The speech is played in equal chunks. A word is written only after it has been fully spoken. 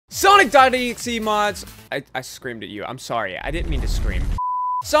Sonic.Exe mods. I screamed at you. I'm sorry. I didn't mean to scream.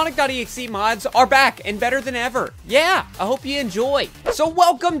 Sonic.Exe mods are back and better than ever. Yeah, I hope you enjoy. So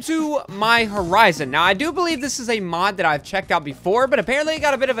welcome to my horizon. Now, I do believe this is a mod that I've checked out before, but apparently it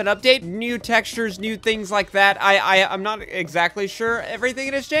got a bit of an update. New textures, new things like that. I'm not exactly sure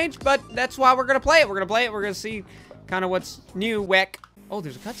everything has changed, but that's why we're gonna play it. We're gonna play it. We're gonna see kind of what's new, Weck. Oh,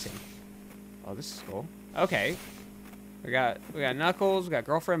 there's a cutscene. Oh, this is cool. Okay. We got Knuckles, we got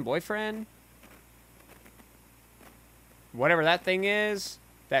girlfriend, boyfriend. Whatever that thing is.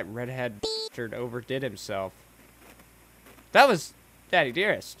 That redhead bastard overdid himself. That was Daddy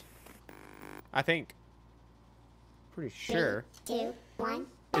Dearest. I think. Pretty sure. 3, 2, 1.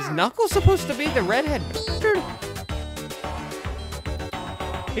 Is Knuckles supposed to be the redhead bastard?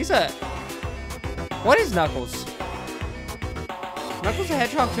 He's a... What is Knuckles? Knuckles a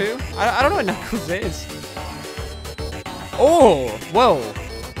hedgehog too? I don't know what Knuckles is. Oh, whoa.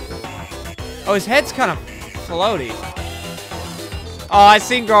 Oh, his head's kind of floaty. Oh, I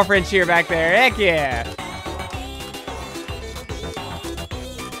seen girlfriend cheer back there. Heck yeah.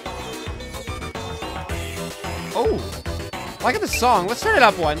 Oh, I like the song. Let's turn it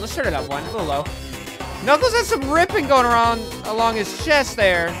up one. Let's turn it up one. A little low. Knuckles has some ripping going around along his chest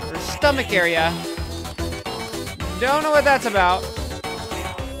there, or stomach area. Don't know what that's about.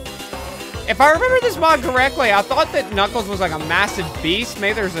 If I remember this mod correctly, I thought that Knuckles was like a massive beast.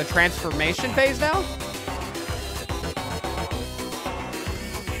 Maybe there's a transformation phase now.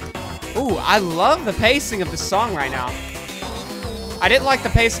 Ooh, I love the pacing of the song right now. I didn't like the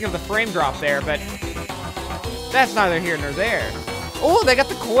pacing of the frame drop there, but that's neither here nor there. Oh, they got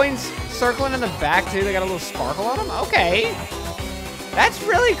the coins circling in the back too. They got a little sparkle on them. Okay. That's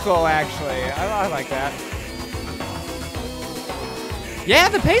really cool, actually. I like that. Yeah,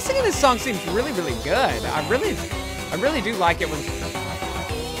 the pacing in this song seems really, really good. I really do like it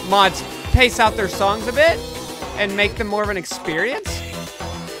when mods pace out their songs a bit and make them more of an experience.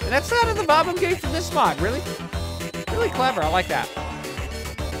 And that's out of the vibe I'm getting from this mod. Really clever. I like that.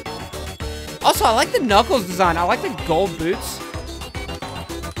 Also, I like the Knuckles design. I like the gold boots.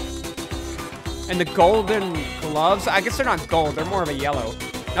 And the golden gloves. I guess they're not gold. They're more of a yellow.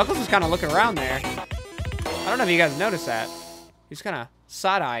 Knuckles is kind of looking around there. I don't know if you guys noticed that. He's kind of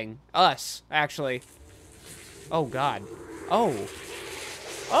side-eyeing us, actually. Oh, God. Oh.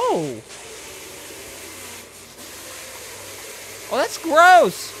 Oh. Oh, that's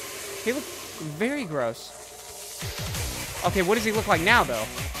gross. He looked very gross. Okay, what does he look like now, though?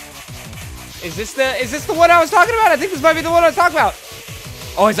 Is this the one I was talking about? I think this might be the one I was talking about.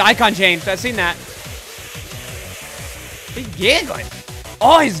 Oh, his icon changed. I've seen that. He's giggling.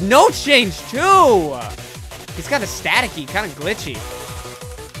 Oh, his notes changed, too. He's kind of staticky, kind of glitchy.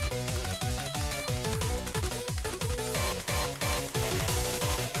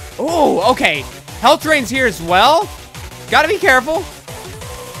 Oh, okay. Health drain's here as well. Gotta be careful.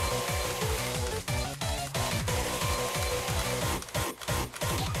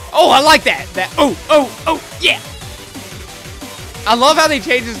 Oh, I like that. Oh, yeah. I love how they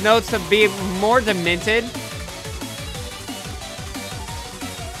changed his notes to be more demented.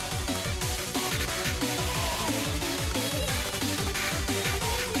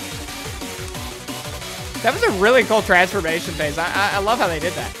 That was a really cool transformation phase. I love how they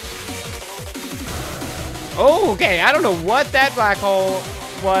did that. Oh, okay. I don't know what that black hole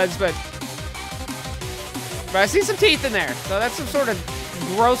was, but I see some teeth in there. So that's some sort of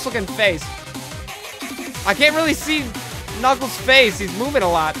gross looking face. I can't really see Knuckles' face. He's moving a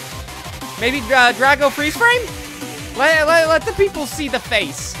lot. Maybe Drago freeze frame? Let the people see the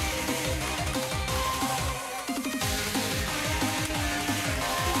face.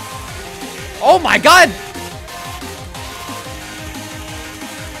 Oh my God!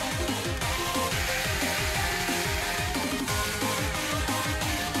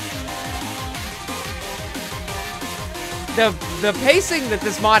 The pacing that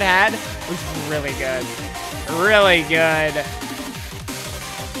this mod had was really good. Really good.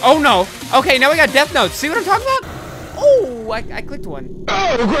 Oh no. Okay, now we got death notes. See what I'm talking about? Oh, I clicked one.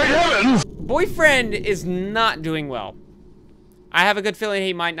 Oh, great heavens! Boyfriend is not doing well. I have a good feeling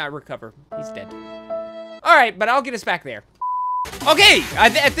he might not recover. He's dead. All right, but I'll get us back there. Okay, I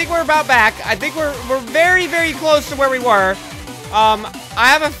think we're about back. I think we're very, very close to where we were. I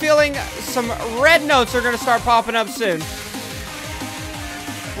have a feeling some red notes are gonna start popping up soon.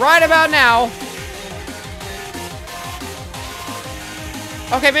 Right about now.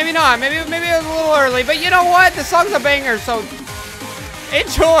 Okay, maybe not. Maybe it was a little early, but you know what? The song's a banger, so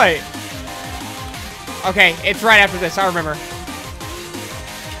enjoy. Okay, it's right after this. I remember.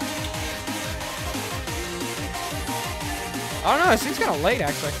 Oh no, it seems kind of late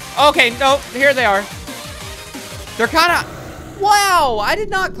actually. Okay, no, here they are. They're kind of, wow, I did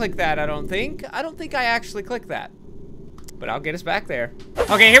not click that, I don't think. I don't think I actually clicked that. But I'll get us back there.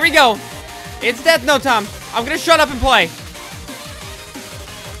 Okay, here we go. It's Death Note time. I'm gonna shut up and play.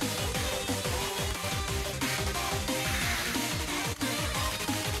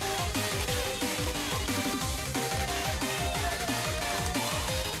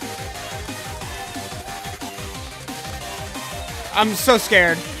 I'm so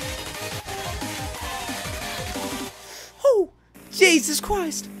scared. Oh, Jesus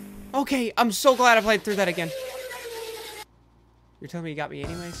Christ. Okay, I'm so glad I played through that again. You're telling me he got me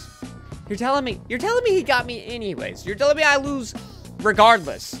anyways? You're telling me he got me anyways. You're telling me I lose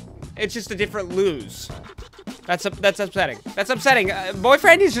regardless. It's just a different lose. That's upsetting. That's upsetting.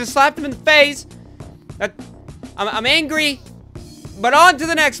 Boyfriend, he's just slapped him in the face. I'm angry. But on to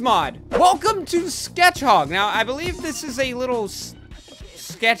the next mod. Welcome to Sketchhog. Now, I believe this is a little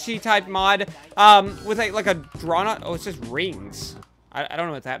sketchy type mod with like a drawn on. Oh, it says rings. I don't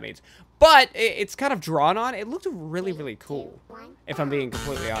know what that means. But it's kind of drawn on. It looked really, really cool, if I'm being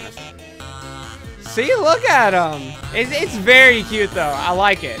completely honest. See, look at him. It's very cute, though. I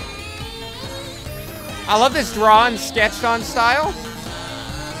like it. I love this drawn, sketched on style.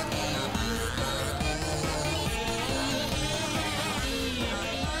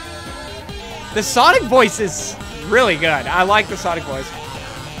 The Sonic voice is really good. I like the Sonic voice.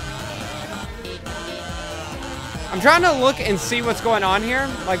 I'm trying to look and see what's going on here,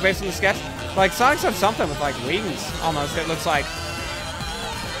 like based on the sketch. Like Sonic's have something with like wings, almost, it looks like.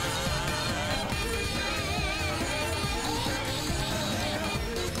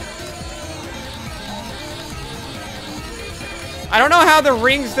 I don't know how the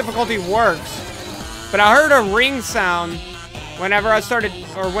rings difficulty works, but I heard a ring sound whenever I started,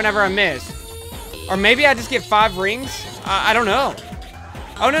 or whenever I missed. Or maybe I just get 5 rings? I don't know.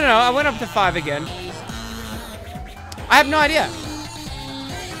 Oh, no, I went up to 5 again. I have no idea.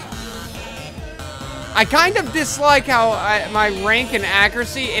 I kind of dislike how my rank and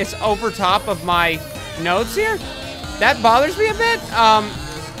accuracy is over top of my notes here. That bothers me a bit.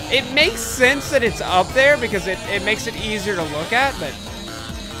 It makes sense that it's up there because it makes it easier to look at, but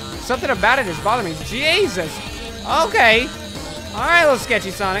something about it is bothering me. Jesus. Okay. All right, little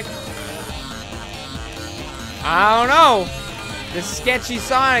sketchy Sonic. I don't know. This sketchy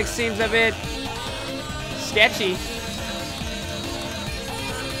Sonic seems a bit sketchy.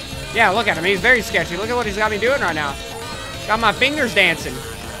 Yeah, look at him. He's very sketchy. Look at what he's got me doing right now. Got my fingers dancing.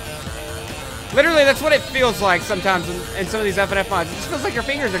 Literally, that's what it feels like sometimes in some of these FNF mods. It just feels like your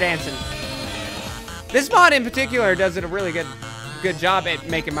fingers are dancing. This mod in particular does it a really good job at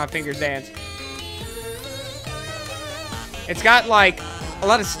making my fingers dance. It's got like a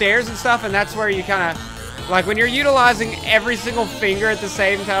lot of stairs and stuff, and that's where you kind of, like when you're utilizing every single finger at the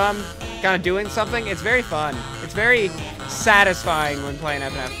same time, kind of doing something, it's very fun. It's very satisfying when playing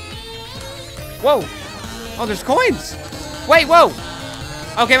FNF. Whoa. Oh, there's coins. Wait, whoa.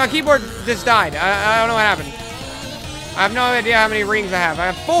 Okay, my keyboard just died. I don't know what happened. I have no idea how many rings I have. I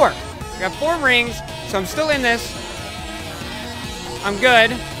have 4. I got 4 rings, so I'm still in this. I'm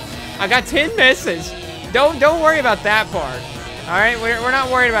good. I got 10 misses. Don't worry about that part. All right, we're not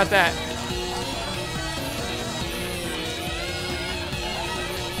worried about that.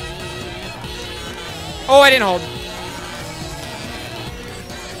 Oh, I didn't hold.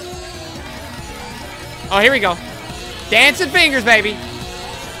 Oh, here we go. Dancing fingers, baby.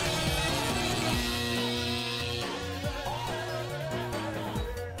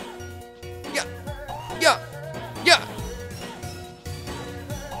 Yeah.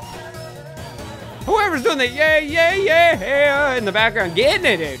 Whoever's doing the yeah in the background, getting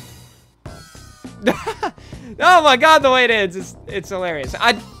it, dude. Oh my God, the way it ends, it's hilarious.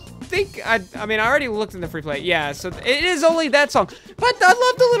 I mean, I already looked in the free play. Yeah, so it is only that song. But I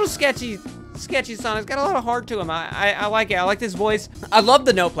love the little sketchy song. It's got a lot of heart to him. I like it. I like this voice. I love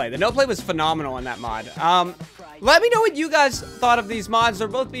the note play. The note play was phenomenal in that mod. Let me know what you guys thought of these mods. They'll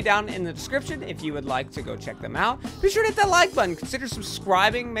both be down in the description if you would like to go check them out. Be sure to hit that like button. Consider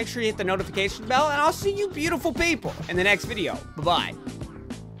subscribing. Make sure you hit the notification bell. And I'll see you beautiful people in the next video. Bye-bye.